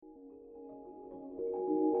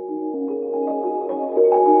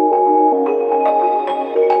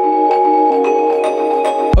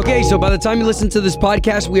Okay, so by the time you listen to this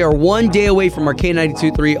podcast, we are one day away from our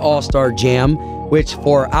K92.3 All-Star Jam, which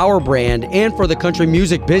for our brand and for the country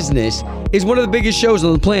music business is one of the biggest shows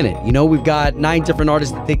on the planet. You know, we've got 9 different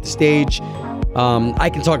artists that take the stage.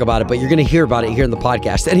 I can talk about it, but you're going to hear about it here in the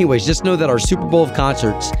podcast. Anyways, just know that our Super Bowl of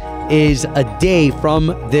concerts is a day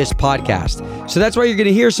from this podcast. So that's why you're going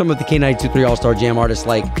to hear some of the K92.3 All-Star Jam artists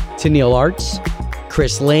like Tennille Arts,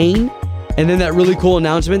 Chris Lane, and then that really cool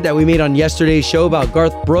announcement that we made on yesterday's show about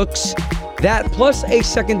Garth Brooks. That plus a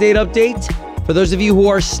second date update for those of you who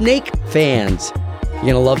are Snake fans. You're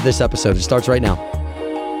going to love this episode. It starts right now.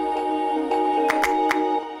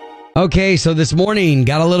 Okay, so this morning,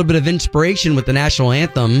 got a little bit of inspiration with the national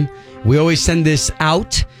anthem. We always send this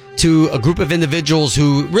out to a group of individuals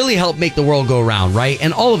who really help make the world go around, right?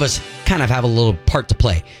 And all of us kind of have a little part to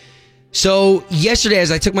play. So yesterday,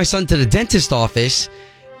 as I took my son to the dentist office,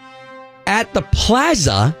 at the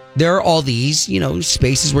plaza, there are all these,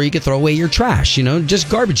 spaces where you can throw away your trash, just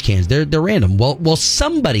garbage cans. They're random. Well,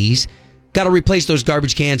 somebody's got to replace those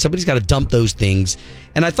garbage cans. Somebody's got to dump those things.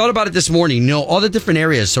 And I thought about it this morning, all the different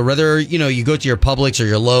areas. So whether, you go to your Publix or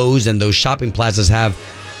your Lowe's, and those shopping plazas have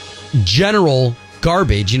general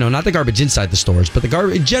garbage, not the garbage inside the stores, but the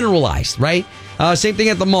garbage generalized, right? Same thing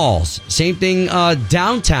at the malls. Same thing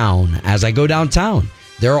downtown. As I go downtown,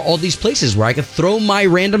 there are all these places where I can throw my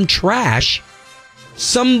random trash.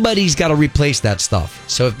 Somebody's got to replace that stuff.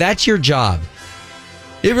 So if that's your job,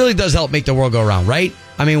 it really does help make the world go around, right?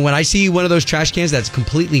 I mean, when I see one of those trash cans that's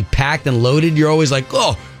completely packed and loaded, you're always like,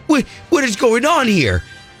 oh, what is going on here?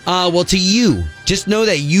 Well, to you, just know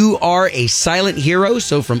that you are a silent hero.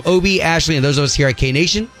 So from Obi, Ashley, and those of us here at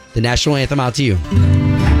K-Nation, the national anthem out to you.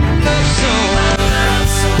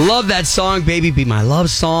 Love that song, Baby Be My Love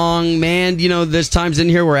Song. Man, there's times in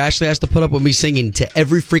here where Ashley has to put up with me singing to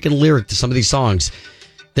every freaking lyric to some of these songs.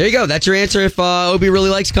 There you go. That's your answer if Obi really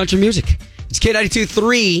likes country music. It's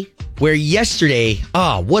K92.3, where yesterday,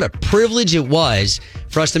 what a privilege it was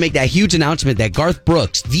for us to make that huge announcement that Garth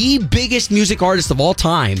Brooks, the biggest music artist of all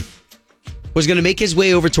time, was going to make his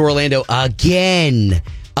way over to Orlando again.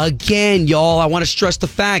 Again, y'all, I want to stress the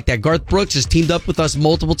fact that Garth Brooks has teamed up with us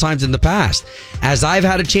multiple times in the past. As I've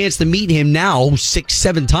had a chance to meet him now 6,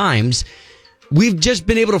 7 times, we've just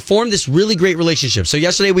been able to form this really great relationship. So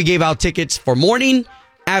yesterday we gave out tickets for morning,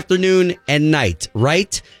 afternoon, and night,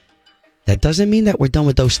 right? That doesn't mean that we're done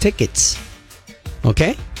with those tickets,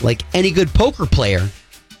 okay? Like any good poker player,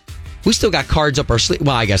 we still got cards up our sleeve.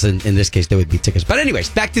 Well, I guess in this case, they would be tickets. But anyways,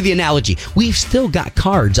 back to the analogy. We've still got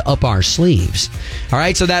cards up our sleeves. All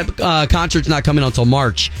right, so that concert's not coming until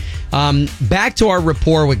March. Back to our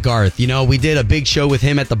rapport with Garth. We did a big show with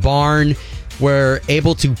him at the barn. We're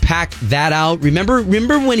able to pack that out. Remember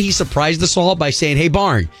when he surprised us all by saying, hey,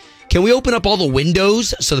 barn, can we open up all the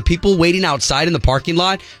windows so the people waiting outside in the parking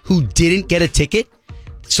lot who didn't get a ticket,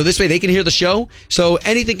 so this way they can hear the show? So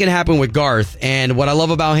anything can happen with Garth. And what I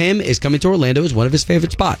love about him is coming to Orlando is one of his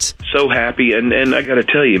favorite spots. So happy. And I got to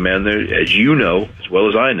tell you, man, as you know, as well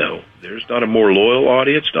as I know, there's not a more loyal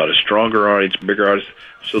audience, not a stronger audience, bigger audience.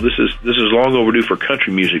 So this is long overdue for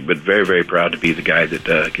country music, but very, very proud to be the guy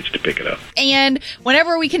that gets to pick it up. And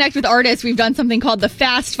whenever we connect with artists, we've done something called the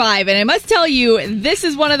Fast Five. And I must tell you, this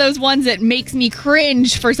is one of those ones that makes me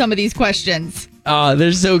cringe for some of these questions.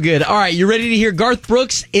 They're so good. All right, you ready to hear Garth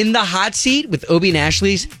Brooks in the hot seat with Obi and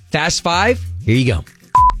Ashley's Fast Five? Here you go.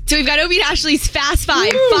 So we've got Obi and Ashley's Fast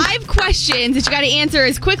Five. Woo! 5 questions that you got to answer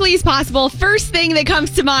as quickly as possible. First thing that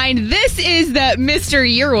comes to mind, this is the Mr.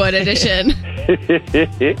 Yearwood edition.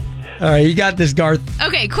 All right, you got this, Garth.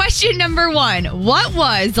 Okay, question number 1. What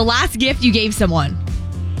was the last gift you gave someone?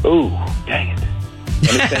 Ooh, dang it.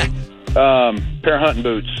 Let me think. Pair of hunting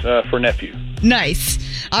boots for nephew. Nice.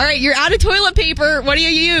 All right, you're out of toilet paper. What do you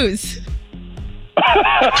use?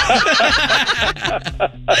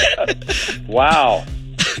 Wow.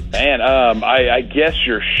 Man, I guess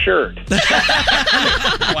your shirt.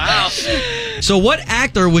 Wow. So what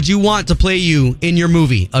actor would you want to play you in your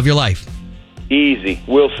movie of your life? Easy.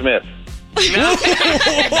 Will Smith.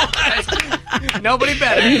 Nobody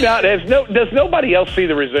better. Does nobody else see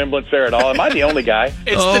the resemblance there at all? Am I the only guy?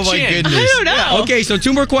 It's oh, the my chin. goodness. I don't know. Yeah. Okay, so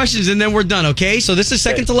 2 more questions and then we're done, okay? So this is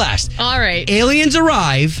second to last. All right. Aliens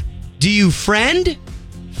arrive. Do you friend,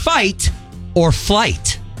 fight, or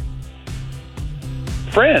flight?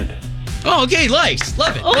 Friend. Oh, okay, nice.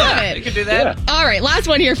 Love it. Love it. You can do that. Yeah. All right, last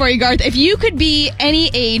one here for you, Garth. If you could be any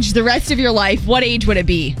age the rest of your life, what age would it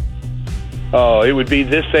be? Oh, it would be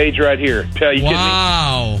this age right here. Tell you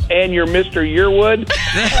Wow. kidding me? And your Mr. Yearwood.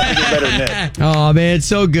 I think it's better than that. Oh, man,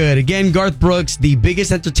 so good. Again, Garth Brooks, the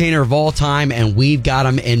biggest entertainer of all time, and we've got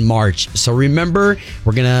him in March. So remember,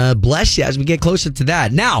 we're going to bless you as we get closer to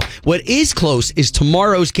that. Now, what is close is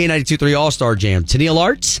tomorrow's K92.3 All-Star Jam. Tennille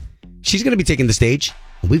Arts, she's going to be taking the stage.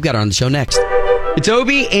 We've got her on the show next. It's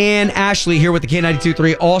Obi and Ashley here with the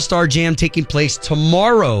K92.3 All-Star Jam taking place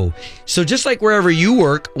tomorrow. So just like wherever you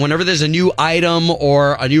work, whenever there's a new item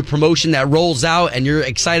or a new promotion that rolls out and you're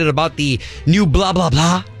excited about the new blah, blah,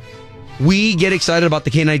 blah, we get excited about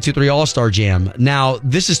the K92.3 All-Star Jam. Now,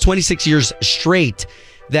 this is 26 years straight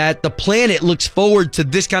that the planet looks forward to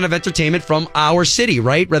this kind of entertainment from our city,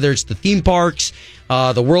 right? Whether it's the theme parks,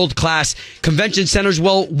 the world-class convention centers.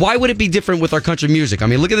 Well, why would it be different with our country music? I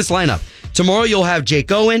mean, look at this lineup. Tomorrow you'll have Jake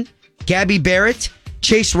Owen, Gabby Barrett,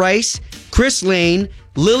 Chase Rice, Chris Lane,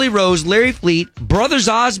 Lily Rose, Larry Fleet, Brothers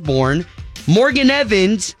Osborne, Morgan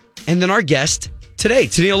Evans, and then our guest today,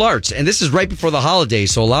 Tennille Arts. And this is right before the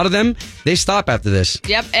holidays, so a lot of them, they stop after this.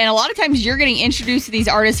 Yep, and a lot of times you're getting introduced to these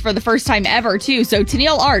artists for the first time ever, too. So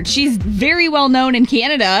Tennille Arts, she's very well known in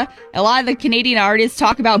Canada. A lot of the Canadian artists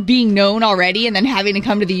talk about being known already and then having to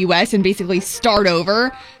come to the U.S. and basically start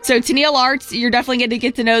over. So Tennille Arts, you're definitely going to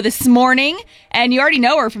get to know this morning, and you already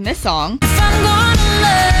know her from this song.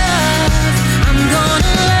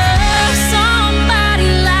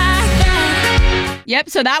 Yep,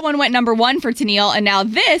 so that one went number 1 for Tennille, and now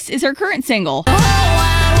this is her current single.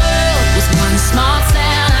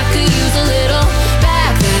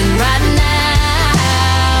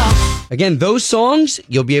 Again, those songs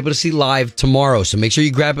you'll be able to see live tomorrow, so make sure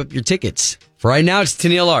you grab up your tickets. For right now, it's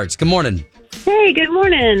Tennille Arts. Good morning. Hey, good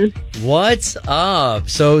morning. What's up?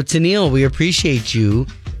 So, Tennille, we appreciate you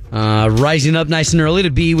rising up nice and early to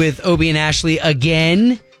be with Obi and Ashley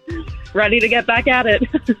again. Ready to get back at it.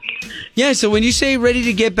 Yeah, so when you say ready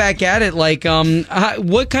to get back at it, like,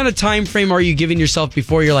 what kind of time frame are you giving yourself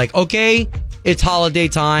before you're like, okay, it's holiday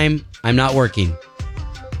time, I'm not working?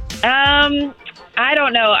 I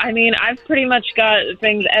don't know. I mean, I've pretty much got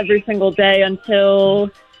things every single day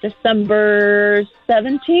until December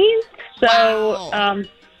 17th. So, Wow.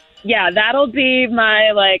 Yeah, that'll be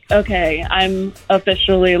my, like, okay, I'm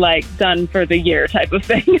officially, like, done for the year type of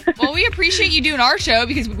thing. Well, we appreciate you doing our show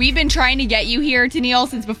because we've been trying to get you here, Tennille,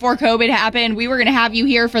 since before COVID happened. We were going to have you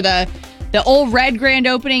here for the old Red grand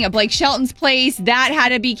opening at Blake Shelton's place. That had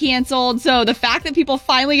to be canceled. So the fact that people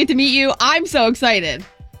finally get to meet you, I'm so excited.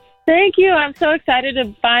 Thank you. I'm so excited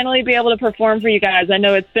to finally be able to perform for you guys. I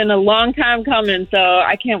know it's been a long time coming, so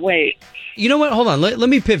I can't wait. You know what? Hold on. Let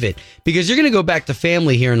me pivot because you're going to go back to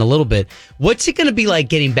family here in a little bit. What's it going to be like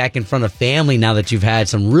getting back in front of family now that you've had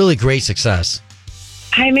some really great success?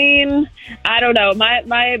 I mean, I don't know.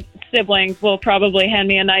 My siblings will probably hand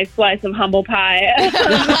me a nice slice of humble pie.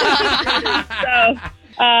 So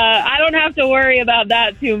I don't have to worry about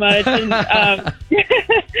that too much. And,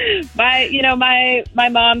 my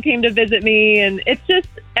mom came to visit me, and it's just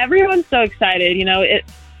everyone's so excited. You know,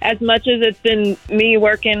 as much as it's been me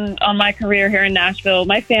working on my career here in Nashville,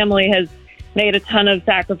 my family has made a ton of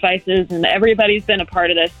sacrifices, and everybody's been a part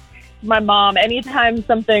of this. My mom, anytime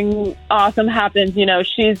something awesome happens, you know,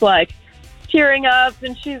 she's like tearing up,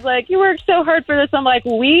 and she's like, "You worked so hard for this." I'm like,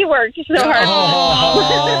 "We worked so hard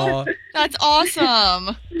Oh. for this." That's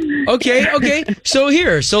awesome. Okay.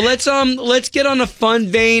 So let's get on a fun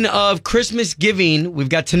vein of Christmas giving. We've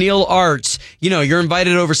got Tennille Arts. You know, you're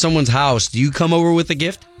invited over someone's house. Do you come over with a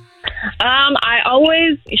gift? I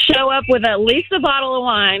always show up with at least a bottle of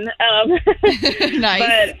wine. Nice.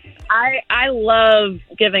 But I love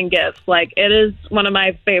giving gifts. Like, it is one of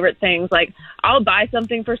my favorite things. Like, I'll buy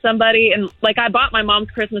something for somebody, and like, I bought my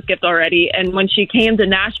mom's Christmas gift already, and when she came to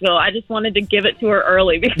Nashville, I just wanted to give it to her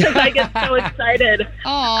early because I get so excited.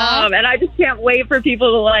 Aw. And I just can't wait for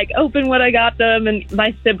people to like open what I got them. And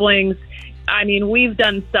my siblings, I mean, we've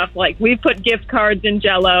done stuff like we've put gift cards in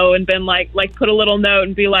Jell-O and been like put a little note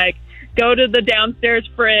and be like, go to the downstairs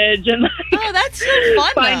fridge and like, Oh, that's so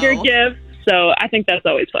fun, find though. your gift. So I think that's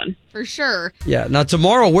always fun. For sure. Yeah. Now,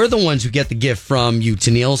 tomorrow, we're the ones who get the gift from you,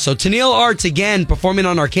 Tennille. So, Tennille Arts, again, performing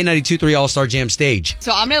on our K92.3 All-Star Jam stage.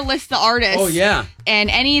 So I'm going to list the artists. Oh, yeah. And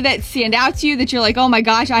any that stand out to you that you're like, oh my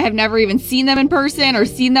gosh, I have never even seen them in person or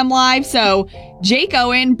seen them live. So Jake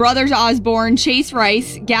Owen, Brothers Osborne, Chase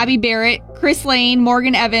Rice, Gabby Barrett, Chris Lane,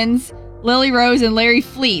 Morgan Evans, Lily Rose, and Larry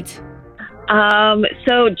Fleet.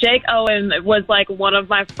 So Jake Owen was like one of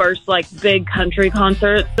my first like big country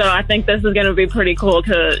concerts. So I think this is going to be pretty cool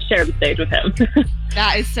to share the stage with him.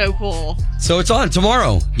 That is so cool. So it's on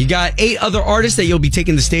tomorrow. You got 8 other artists that you'll be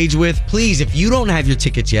taking the stage with. Please, if you don't have your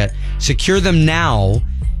tickets yet, secure them now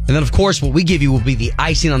And then, of course, what we give you will be the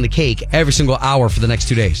icing on the cake every single hour for the next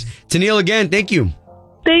 2 days. Tennille, again, thank you.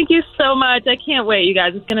 Thank you so much. I can't wait, you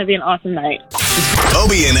guys. It's going to be an awesome night.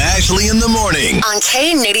 Obie and Ashley in the morning. On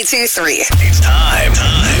K82.3. It's time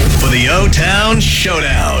for the O-Town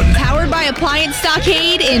Showdown. Powered by Appliance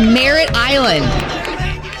Stockade in Merritt Island.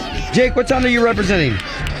 Jake, what town are you representing?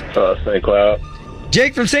 St. Cloud.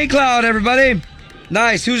 Jake from St. Cloud, everybody.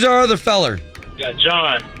 Nice. Who's our other feller? Got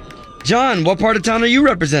John, John, what part of town are you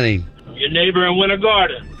representing? your neighbor in Winter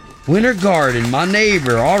Garden. Winter Garden, my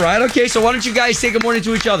neighbor. All right, okay. So why don't you guys say good morning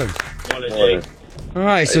to each other? All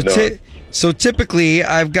right, so typically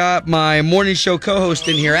I've got my morning show co-host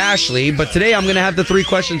in here, Ashley, but today I'm going to have the 3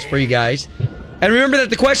 questions for you guys. And remember that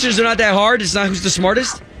the questions are not that hard. It's not who's the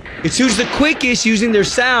smartest. It's who's the quickest using their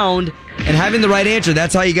sound and having the right answer.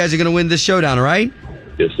 That's how you guys are going to win this showdown, all right?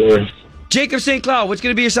 Yes, sir. Jacob St. Cloud, what's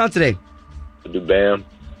going to be your sound today? Do Bam.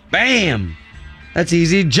 Bam. That's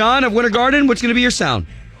easy. John of Winter Garden, what's going to be your sound?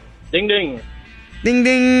 Ding, ding. Ding,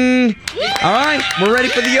 ding. All right, we're ready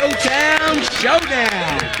for the O-Town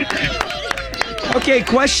Showdown. Okay,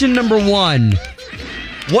 question number 1.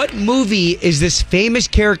 What movie is this famous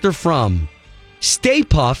character from? Stay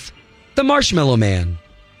Puft, the Marshmallow Man.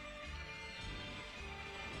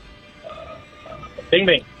 Ding,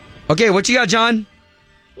 ding. Okay, what you got, John?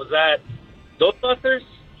 Was that Ghostbusters?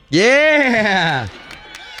 Yeah.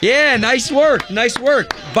 Yeah, nice work. Nice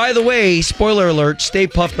work. By the way, spoiler alert, Stay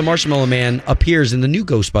Puft the Marshmallow Man appears in the new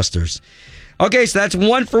Ghostbusters. Okay, so that's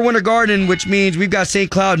 1 for Winter Garden, which means we've got St.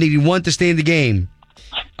 Cloud needing 1 to stay in the game.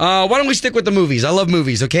 Why don't we stick with the movies? I love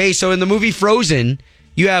movies, okay? So in the movie Frozen,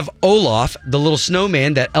 you have Olaf, the little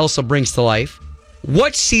snowman that Elsa brings to life.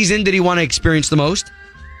 What season did he want to experience the most?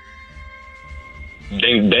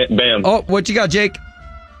 Ding, bam. Oh, what you got, Jake?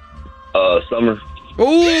 Summer.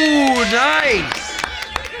 Ooh, nice.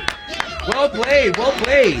 Well played, well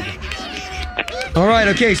played. All right,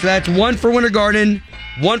 okay, so that's 1 for Winter Garden,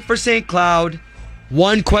 1 for St. Cloud,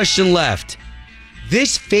 1 question left.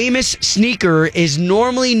 This famous sneaker is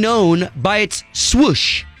normally known by its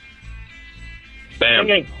swoosh. Bam.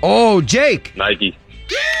 Ding, ding. Oh, Jake. Nike.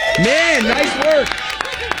 Man, nice work.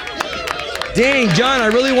 Dang, John, I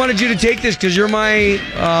really wanted you to take this because you're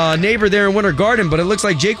my neighbor there in Winter Garden, but it looks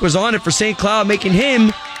like Jake was on it for St. Cloud, making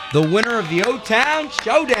him the winner of the O-Town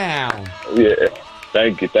Showdown. Yeah,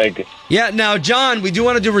 thank you. Yeah, now, John, we do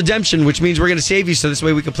want to do redemption, which means we're going to save you so this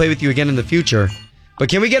way we can play with you again in the future. But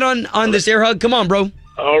can we get on this air hug? Come on, bro.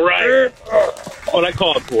 All right. What I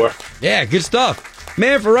called for. Yeah, good stuff.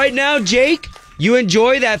 Man, for right now, Jake, you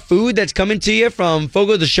enjoy that food that's coming to you from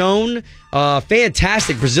Fogo de Chão.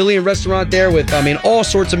 Fantastic Brazilian restaurant there with, all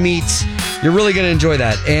sorts of meats. You're really going to enjoy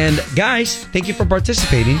that. And, guys, thank you for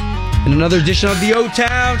participating in another edition of the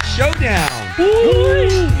O-Town Showdown. Woo!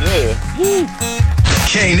 Yeah. Woo!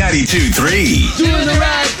 K92.3. Doing the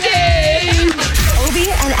right thing. Obie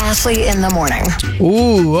and Ashley in the morning.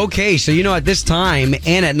 Ooh, okay. So, at this time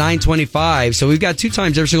and at 9:25, so we've got 2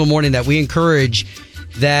 times every single morning that we encourage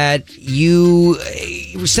that you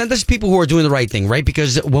send us people who are doing the right thing, right?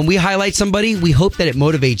 Because when we highlight somebody, we hope that it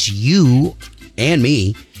motivates you and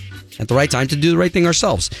me at the right time to do the right thing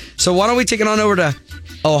ourselves. So why don't we take it on over to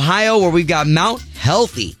Ohio, where we've got Mount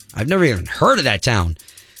Healthy. I've never even heard of that town.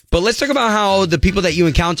 But let's talk about how the people that you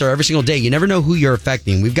encounter every single day, you never know who you're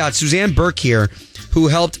affecting. We've got Suzanne Burke here, who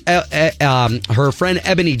helped her friend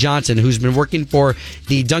Ebony Johnson, who's been working for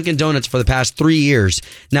the Dunkin' Donuts for the past 3 years.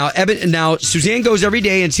 Now, Suzanne goes every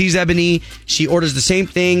day and sees Ebony. She orders the same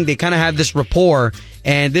thing. They kind of have this rapport.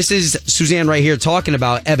 And this is Suzanne right here talking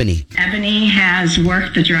about Ebony. Ebony has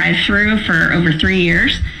worked the drive-thru for over 3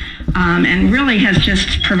 years and really has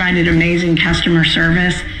just provided amazing customer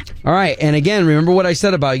service. All right. And again, remember what I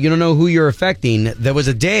said about you don't know who you're affecting. There was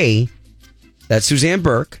a day that Suzanne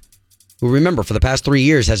Burke, who, remember, for the past 3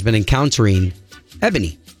 years has been encountering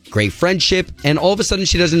Ebony. Great friendship. And all of a sudden,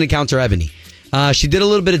 she doesn't encounter Ebony. She did a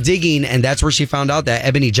little bit of digging, and that's where she found out that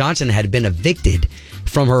Ebony Johnson had been evicted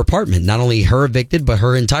from her apartment. Not only her evicted, but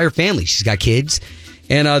her entire family. She's got kids.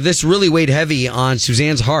 And this really weighed heavy on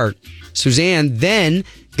Suzanne's heart. Suzanne then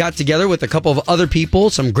got together with a couple of other people,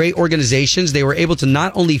 some great organizations. They were able to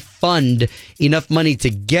not only fund enough money to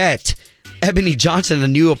get Ebony Johnson a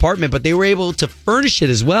new apartment, but they were able to furnish it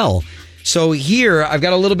as well. So here, I've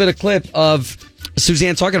got a little bit of clip of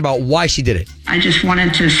Suzanne talking about why she did it. I just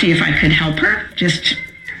wanted to see if I could help her, just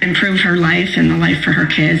improve her life and the life for her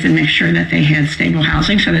kids and make sure that they had stable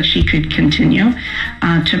housing so that she could continue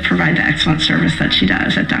to provide the excellent service that she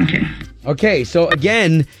does at Dunkin'. Okay, so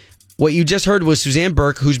again, What you just heard was Suzanne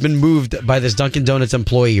Burke, who's been moved by this Dunkin' Donuts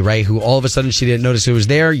employee, right? Who all of a sudden she didn't notice who was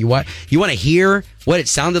there. You want to hear what it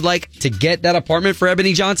sounded like to get that apartment for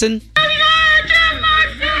Ebony Johnson?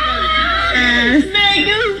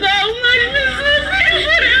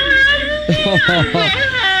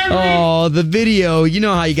 Oh, the video. You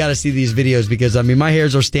know how you got to see these videos because, I mean, my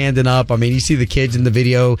hairs are standing up. I mean, you see the kids in the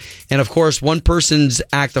video. And, of course, one person's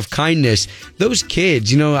act of kindness. Those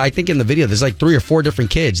kids, you know, I think in the video, there's like 3 or 4 different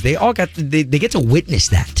kids. They all they get to witness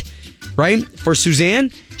that, right? For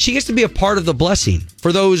Suzanne, she gets to be a part of the blessing.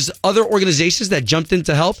 For those other organizations that jumped in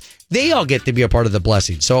to help, they all get to be a part of the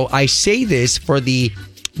blessing. So I say this for the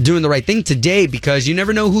doing the right thing today because you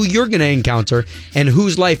never know who you're going to encounter and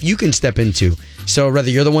whose life you can step into. So whether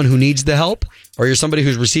you're the one who needs the help or you're somebody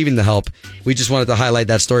who's receiving the help, we just wanted to highlight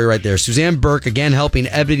that story right there. Suzanne Burke, again, helping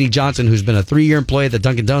Ebony Johnson, who's been a 3-year employee at the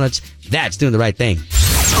Dunkin' Donuts. That's doing the right thing.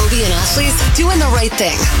 Obie and Ashley's Doing the Right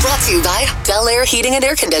Thing. Brought to you by Bel Air Heating and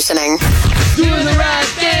Air Conditioning. Doing the right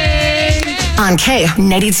thing. On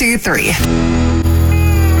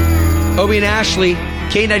K92.3. Obie and Ashley,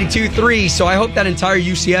 K92.3. So I hope that entire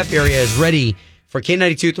UCF area is ready for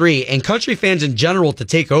K92.3 and country fans in general to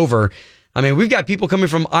take over. I mean, we've got people coming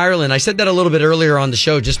from Ireland. I said that a little bit earlier on the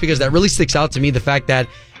show just because that really sticks out to me, the fact that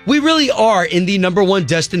we really are in the #1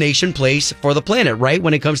 destination place for the planet, right?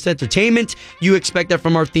 When it comes to entertainment, you expect that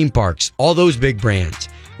from our theme parks, all those big brands.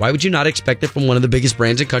 Why would you not expect it from one of the biggest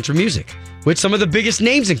brands in country music? With some of the biggest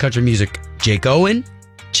names in country music, Jake Owen,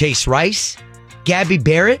 Chase Rice, Gabby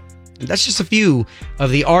Barrett. That's just a few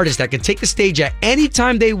of the artists that can take the stage at any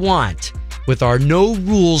time they want with our No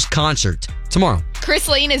Rules concert tomorrow. Chris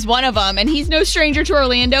Lane is one of them, and he's no stranger to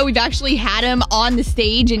Orlando. We've actually had him on the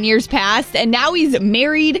stage in years past, and now he's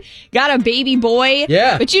married, got a baby boy.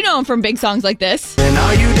 Yeah. But you know him from big songs like this. And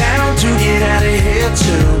are you down to get out of here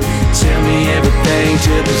too? Tell me everything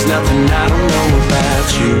till there's nothing I don't know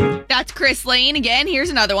about you. That's Chris Lane. Again, here's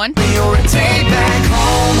another one. You're a take back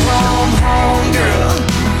home, home, home, girl.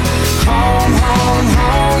 Home, home,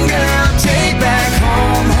 home, girl. Take back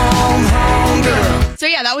home, home, home, girl. So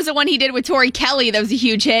yeah, that was the one he did with Tori Kelly. That was a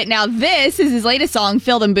huge hit. Now this is his latest song,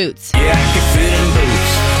 Fill Them Boots. Yeah, I can feel them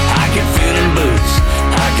boots. I can feel them boots.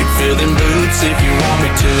 I can feel them boots if you want me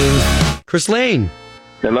to. Chris Lane.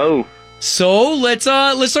 Hello. So let's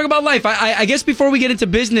talk about life. I guess before we get into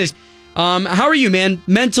business, how are you, man?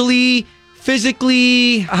 Mentally,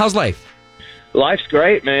 physically, how's life? Life's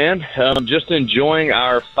great, man. Just enjoying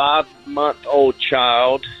our 5-month-old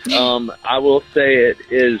child. I will say it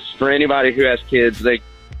is, for anybody who has kids, they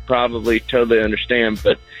probably totally understand,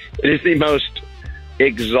 but it is the most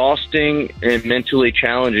exhausting and mentally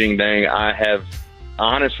challenging thing I have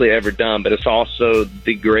honestly ever done, but it's also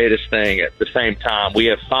the greatest thing at the same time. We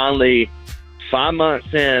have finally, 5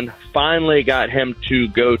 months in, finally got him to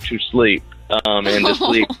go to sleep and to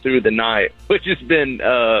sleep through the night, which has been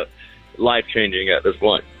life-changing at this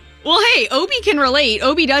point. Well, hey, Obie can relate.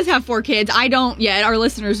 Obie does have 4 kids. I don't yet. Our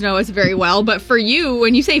listeners know us very well. But for you,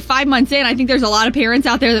 when you say 5 months in, I think there's a lot of parents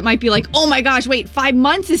out there that might be like, oh my gosh, wait, 5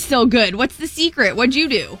 months is still good. What's the secret? What'd you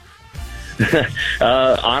do?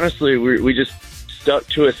 Honestly, we just stuck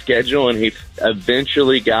to a schedule, and he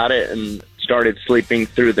eventually got it and started sleeping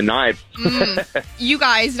through the night. You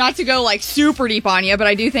guys, not to go like super deep on you, but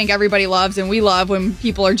I do think everybody loves and we love when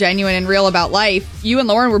people are genuine and real about life. You and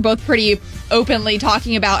Lauren were both pretty openly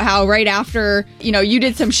talking about how right after, you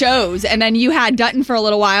did some shows and then you had Dutton for a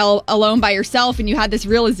little while alone by yourself, and you had this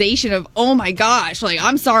realization of, oh my gosh, like,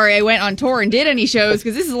 I'm sorry I went on tour and did any shows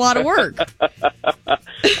because this is a lot of work.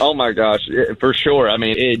 Oh my gosh, for sure. I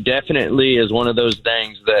mean, it definitely is one of those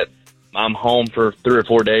things that I'm home for 3 or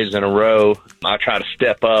 4 days in a row. I try to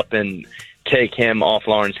step up and take him off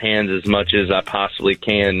Lauren's hands as much as I possibly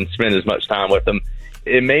can, spend as much time with him.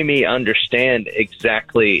 It made me understand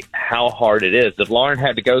exactly how hard it is. If Lauren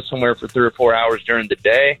had to go somewhere for 3 or 4 hours during the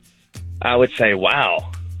day, I would say,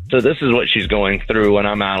 wow, so this is what she's going through when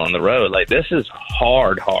I'm out on the road. Like, this is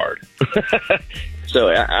hard.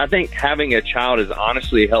 So I think having a child has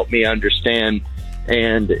honestly helped me understand,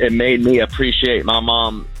 and it made me appreciate my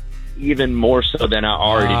mom even more so than I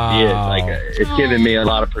already did. Like, it's given me a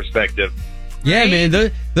lot of perspective. Yeah, man,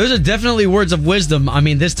 those are definitely words of wisdom. I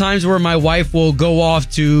mean, there's times where my wife will go off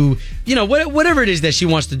to, whatever it is that she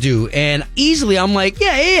wants to do. And easily I'm like,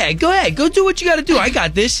 yeah, go ahead. Go do what you got to do. I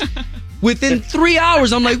got this. Within 3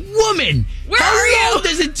 hours, I'm like, woman, how long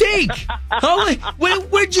does it take?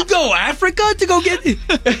 Where'd you go? Africa to go get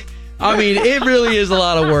I mean, it really is a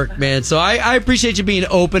lot of work, man. So I appreciate you being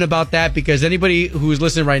open about that, because anybody who's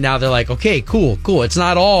listening right now, they're like, okay, cool. It's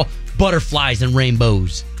not all butterflies and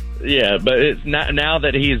rainbows. Yeah, but it's not, now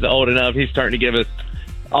that he's old enough, he's starting to give us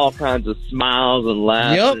all kinds of smiles and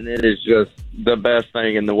laughs, Yep. and it is just the best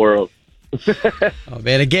thing in the world. Oh,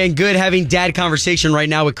 man. Again, good having dad conversation right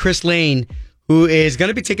now with Chris Lane, who is going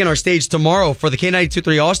to be taking our stage tomorrow for the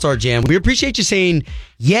K92.3 All-Star Jam. We appreciate you saying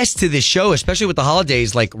yes to this show, especially with the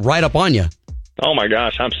holidays, like, right up on you. Oh my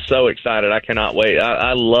gosh, I'm so excited. I cannot wait.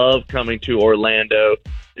 I love coming to Orlando,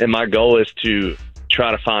 and my goal is to try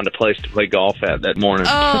to find a place to play golf at that morning.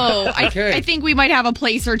 Oh, Okay. I think we might have a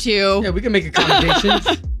place or two. Yeah, we can make accommodations.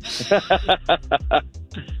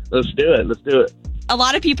 Let's do it. Let's do it. A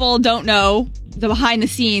lot of people don't know the behind the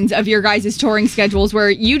scenes of your guys' touring schedules, where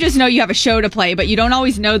you just know you have a show to play, but you don't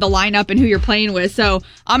always know the lineup and who you're playing with. So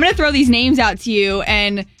I'm going to throw these names out to you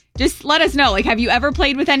and just let us know. Like, have you ever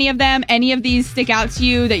played with any of them? Any of these stick out to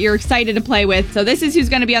you that you're excited to play with? So this is who's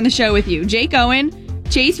going to be on the show with you. Jake Owen,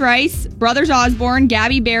 Chase Rice, Brothers Osborne,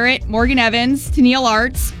 Gabby Barrett, Morgan Evans, Tennille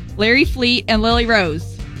Arts, Larry Fleet, and Lily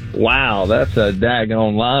Rose. Wow, that's a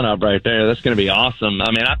daggone lineup right there. That's going to be awesome.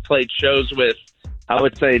 I mean, I've played shows with, I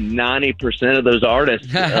would say, 90% of those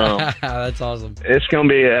artists. That's awesome. It's going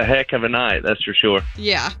to be a heck of a night, that's for sure.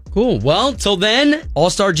 Yeah. Cool. Well, till then,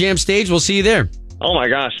 All-Star Jam stage. We'll see you there. Oh my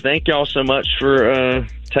gosh, thank y'all so much for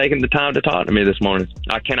taking the time to talk to me this morning.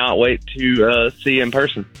 I cannot wait to see you in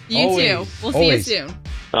person. You too. We'll see you soon.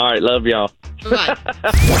 All right, love y'all. Bye-bye.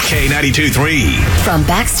 K92.3. From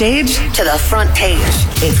backstage to the front page,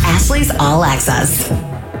 it's Ashley's All Access.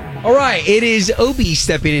 All right, it is Obi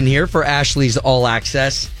stepping in here for Ashley's All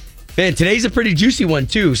Access. Man, today's a pretty juicy one,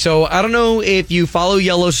 too. So I don't know if you follow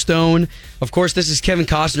Yellowstone. Of course, this is Kevin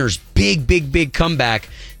Costner's big comeback.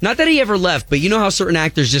 Not that he ever left, but you know how certain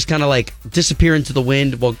actors just kind of like disappear into the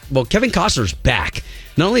wind? Well, Kevin Costner's back.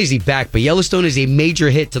 Not only is he back, but Yellowstone is a major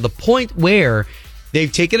hit to the point where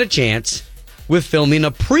they've taken a chance with filming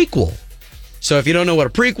a prequel. So if you don't know what a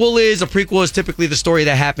prequel is typically the story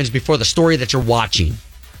that happens before the story that you're watching.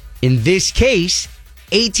 In this case,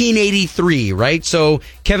 1883, right? So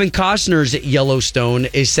Kevin Costner's Yellowstone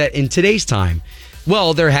is set in today's time.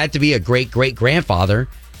 Well, there had to be a great-great-grandfather,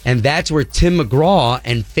 and that's where Tim McGraw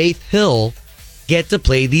and Faith Hill get to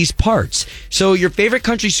play these parts. So your favorite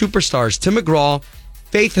country superstars, Tim McGraw,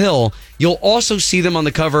 Faith Hill, you'll also see them on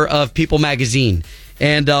the cover of People magazine.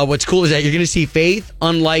 And what's cool is that you're going to see Faith,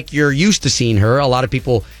 unlike you're used to seeing her. A lot of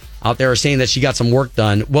people out there are saying that she got some work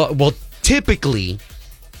done. Well, typically,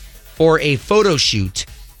 for a photo shoot,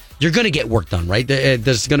 you're going to get work done, right?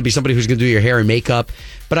 There's going to be somebody who's going to do your hair and makeup.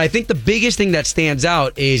 But I think the biggest thing that stands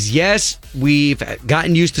out is, yes, we've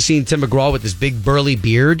gotten used to seeing Tim McGraw with this big burly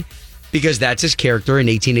beard because that's his character in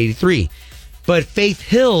 1883. But Faith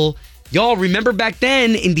Hill, y'all remember back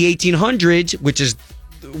then in the 1800s, which is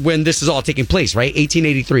when this is all taking place, right?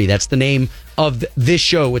 1883. That's the name of this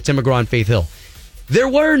show with Tim McGraw and Faith Hill. There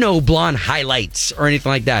were no blonde highlights or anything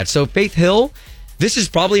like that. So Faith Hill, this is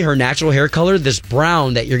probably her natural hair color, this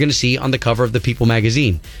brown that you're going to see on the cover of the People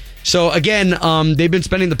magazine. So again, they've been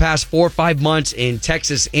spending the past 4 or 5 months in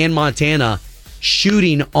Texas and Montana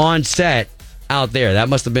shooting on set out there. That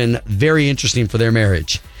must have been very interesting for their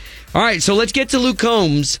marriage. All right, so let's get to Luke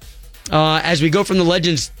Combs. As we go from the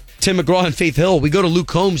legends Tim McGraw and Faith Hill, we go to Luke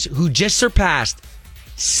Combs, who just surpassed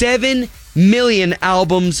 7 million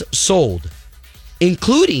albums sold,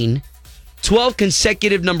 including 12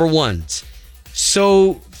 consecutive number ones.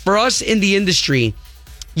 So for us in the industry,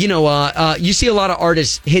 you know, you see a lot of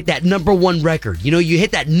artists hit that number one record. You know, you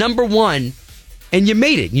hit that number one and you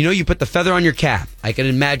made it. You know, you put the feather on your cap. I can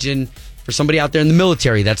imagine for somebody out there in the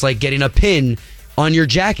military, that's like getting a pin on your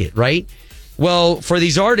jacket, right? Well, for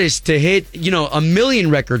these artists to hit, you know, 1 million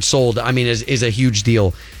records sold, I mean, is a huge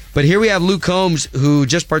deal. But here we have Luke Combs, who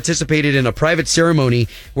just participated in a private ceremony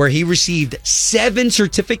where he received 7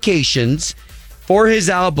 certifications for his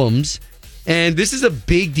albums. And this is a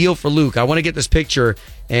big deal for Luke. I want to get this picture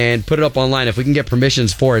and put it up online if we can get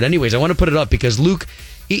permissions for it. Anyways, I want to put it up because Luke,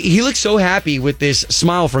 he looks so happy with this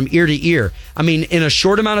smile from ear to ear. I mean, in a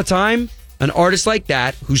short amount of time, an artist like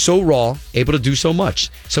that, who's so raw, able to do so much.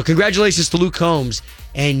 So congratulations to Luke Combs.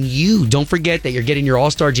 And you, don't forget that you're getting your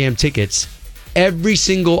All-Star Jam tickets every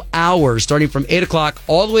single hour, starting from 8 o'clock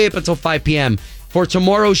all the way up until 5 p.m. for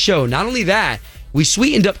tomorrow's show. Not only that, we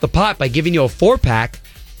sweetened up the pot by giving you a 4-pack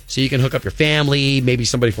so you can hook up your family, maybe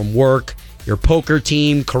somebody from work, your poker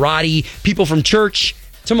team, karate, people from church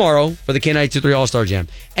tomorrow for the K92.3 All-Star Jam.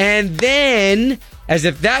 And then, as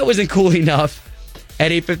if that wasn't cool enough,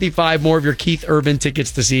 at 8:55, more of your Keith Urban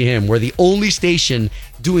tickets to see him. We're the only station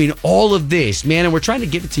doing all of this, man, and we're trying to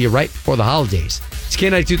give it to you right before the holidays. It's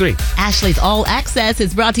K92.3. Ashley's All Access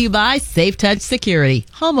is brought to you by Safe Touch Security,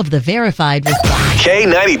 home of the verified response.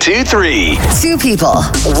 K92.3. Two people,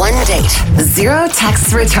 one date, 0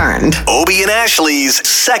 texts returned. Obie and Ashley's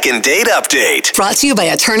second date update. Brought to you by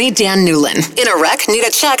attorney Dan Newlin. In a wreck, need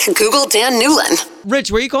a check, Google Dan Newlin.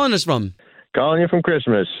 Rich, where are you calling us from? Calling you from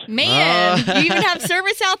Christmas. Man, do you even have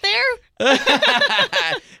service out there?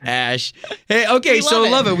 Ash. Hey, okay, so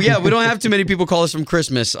love it. Yeah, we don't have too many people call us from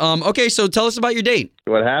Christmas. Okay, so tell us about your date.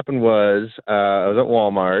 What happened was I was at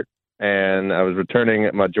Walmart, and I was returning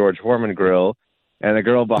my George Foreman grill, and the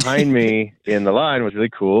girl behind me in the line was really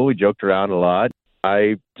cool. We joked around a lot.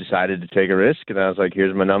 I decided to take a risk, and I was like,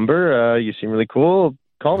 here's my number. You seem really cool.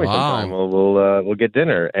 Call me sometime. We'll get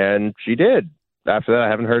dinner. And she did. After that, I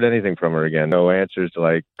haven't heard anything from her again. No answers to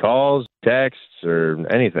like calls, texts, or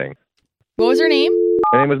anything. What was her name?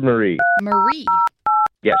 Her name was Marie. Marie.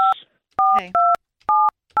 Yes. Okay.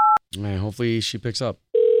 All right, hopefully she picks up.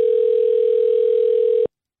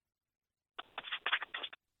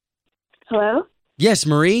 Hello? Yes,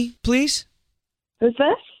 Marie, please. Who's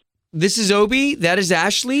this? This is Obie. That is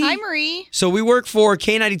Ashley. Hi, Marie. So we work for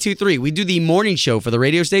K92.3. We do the morning show for the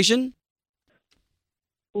radio station.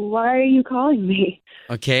 Why are you calling me?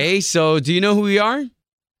 Okay, so do you know who we are?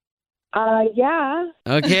 Yeah.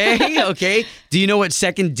 Okay, okay. Do you know what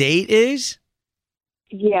second date is?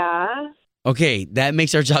 Yeah. Okay, that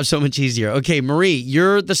makes our job so much easier. Okay, Marie,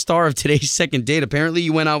 you're the star of today's second date. Apparently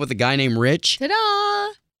you went out with a guy named Rich.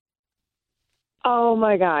 Ta-da! Oh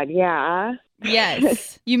my God, yeah.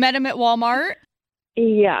 Yes. You met him at Walmart?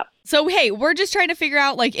 Yeah. So, hey, we're just trying to figure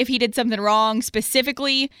out, like, if he did something wrong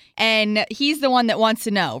specifically, and he's the one that wants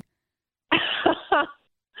to know.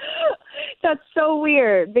 That's so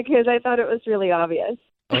weird because I thought it was really obvious.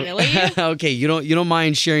 Really? Okay, you don't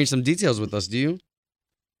mind sharing some details with us, do you?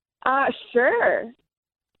 Sure.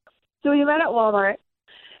 So we met at Walmart,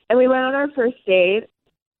 and we went on our first date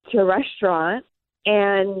to a restaurant,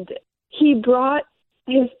 and he brought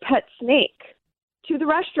his pet snake to the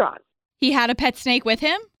restaurant. He had a pet snake with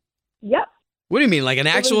him? Yep. What do you mean, like an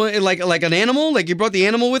actual, like an animal? Like you brought the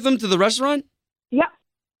animal with him to the restaurant? Yep.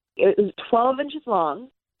 It was 12 inches long.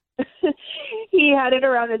 He had it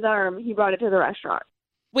around his arm. He brought it to the restaurant.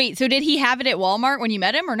 Wait, so did he have it at Walmart when you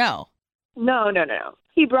met him or no? No.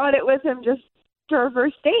 He brought it with him just for our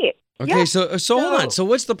first date. Okay, Yeah. so hold on. So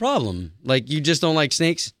what's the problem? Like you just don't like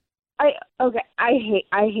snakes? I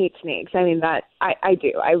hate snakes. I mean I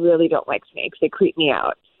do. I really don't like snakes. They creep me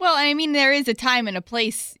out. Well, I mean, there is a time and a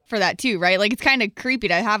place for that too, right? Like it's kind of creepy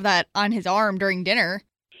to have that on his arm during dinner.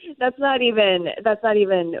 That's not even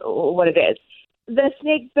what it is. The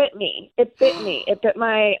snake bit me. It bit me. It bit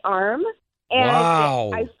my arm, and Wow.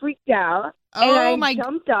 I freaked out. Oh, and I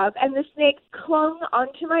jumped up, and the snake clung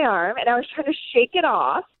onto my arm, and I was trying to shake it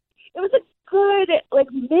off. It was a good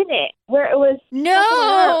minute where it was stuck in my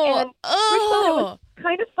arm, and first thought it was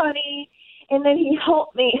kind of funny, and then he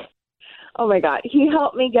helped me. Oh my God, he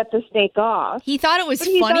helped me get the snake off. He thought it was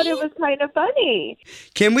He funny? thought it was kind of funny.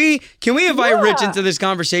 Can we invite Yeah. Rich into this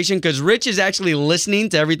conversation? Because Rich is actually listening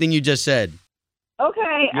to everything you just said.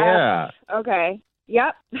 Okay. Yeah. Okay.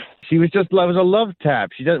 Yep. She was just, it was a love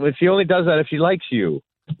tap. She only does that if she likes you.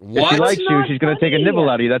 What? If she likes you, not she's going to take a funny. nibble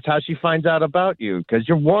out of you. That's how she finds out about you. Because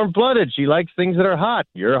you're warm-blooded. She likes things that are hot.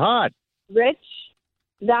 You're hot. Rich,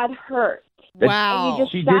 that hurt. Wow. And you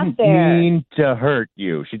just She sat didn't there. mean to hurt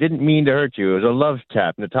you. She didn't mean to hurt you. It was a love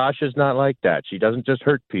tap. Natasha's not like that. She doesn't just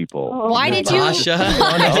hurt people. Oh, Why did you? Natasha.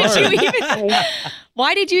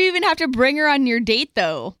 Why did you even have to bring her on your date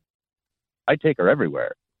though? I take her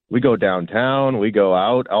everywhere. We go downtown. We go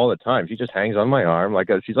out all the time. She just hangs on my arm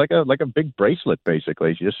she's like a big bracelet,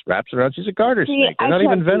 basically. She just wraps it around. She's a garter See, snake. They're I not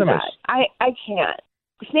can't even do venomous. that. I can't.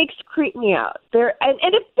 Snakes creep me out. And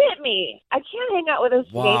it bit me. I can't hang out with a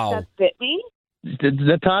snake Wow. that bit me.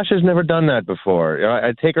 Natasha's never done that before. You know,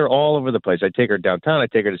 I take her all over the place. I take her downtown. I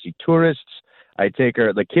take her to see tourists. I take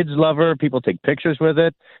her. The kids love her. People take pictures with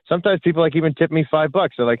it. Sometimes people even tip me $5.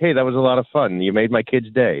 They're like, "Hey, that was a lot of fun. You made my kid's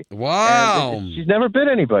day." Wow. And she's never bit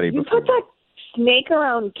anybody You before. put that snake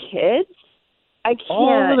around kids? I can't.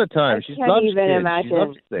 All the time. I She can't loves even kids. imagine. She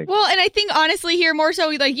loves things. Well, and I think honestly here more so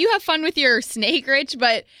like you have fun with your snake, Rich,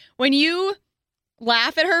 but when you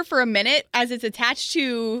laugh at her for a minute as it's attached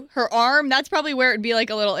to her arm, that's probably where it'd be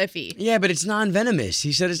like a little iffy. Yeah, but it's non-venomous.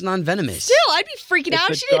 He said it's non-venomous. Still, I'd be freaking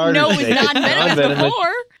out. a She didn't know it was garter snake. It's non-venomous non-venomous.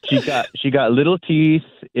 before. She got little teeth.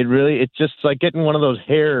 It's just like getting one of those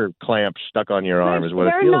hair clamps stuck on your arm is what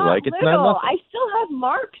it They're feels not like. It's little. not nothing. I still have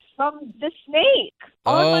marks from the snake.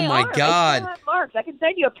 Oh, on my arm. God. I still have marks. I can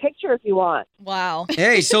send you a picture if you want. Wow.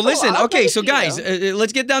 Hey, so listen. I'll Okay, send so it to guys,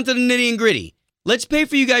 let's get down to the nitty and gritty. Let's pay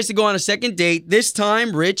for you guys to go on a second date. This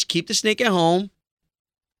time, Rich, keep the snake at home.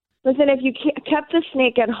 Listen, if you kept the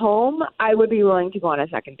snake at home, I would be willing to go on a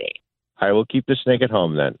second date. I will keep the snake at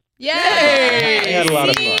home then. Yay! I had a lot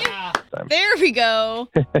of fun. There we go.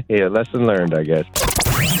 Yeah, lesson learned, I guess.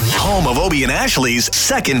 Home of Obie and Ashley's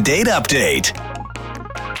second date update.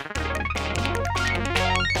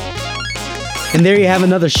 And there you have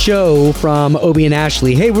another show from Obie and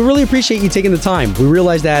Ashley. Hey, we really appreciate you taking the time. We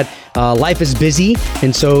realize that life is busy,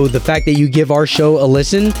 and so the fact that you give our show a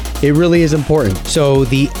listen, it really is important. So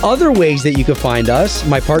the other ways that you can find us,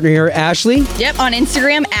 my partner here, Ashley. Yep, on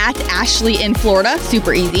Instagram at Ashley in Florida.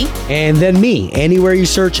 Super easy. And then me, anywhere you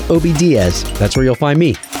search Obie Diaz. That's where you'll find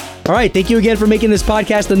me. All right, thank you again for making this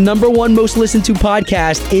podcast the #1 most listened to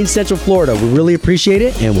podcast in Central Florida. We really appreciate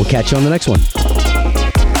it, and we'll catch you on the next one.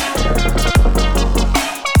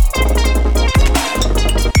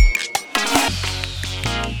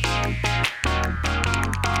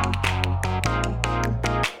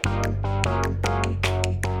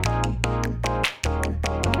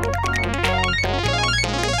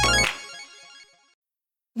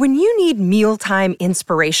 When you need mealtime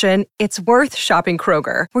inspiration, it's worth shopping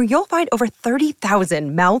Kroger, where you'll find over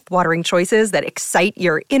 30,000 mouth-watering choices that excite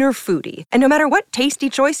your inner foodie. And no matter what tasty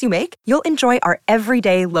choice you make, you'll enjoy our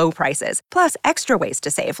everyday low prices, plus extra ways to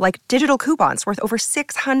save, like digital coupons worth over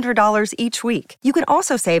 $600 each week. You can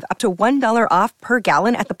also save up to $1 off per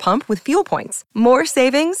gallon at the pump with fuel points. More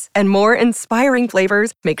savings and more inspiring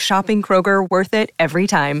flavors make shopping Kroger worth it every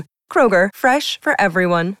time. Kroger, fresh for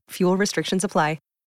everyone. Fuel restrictions apply.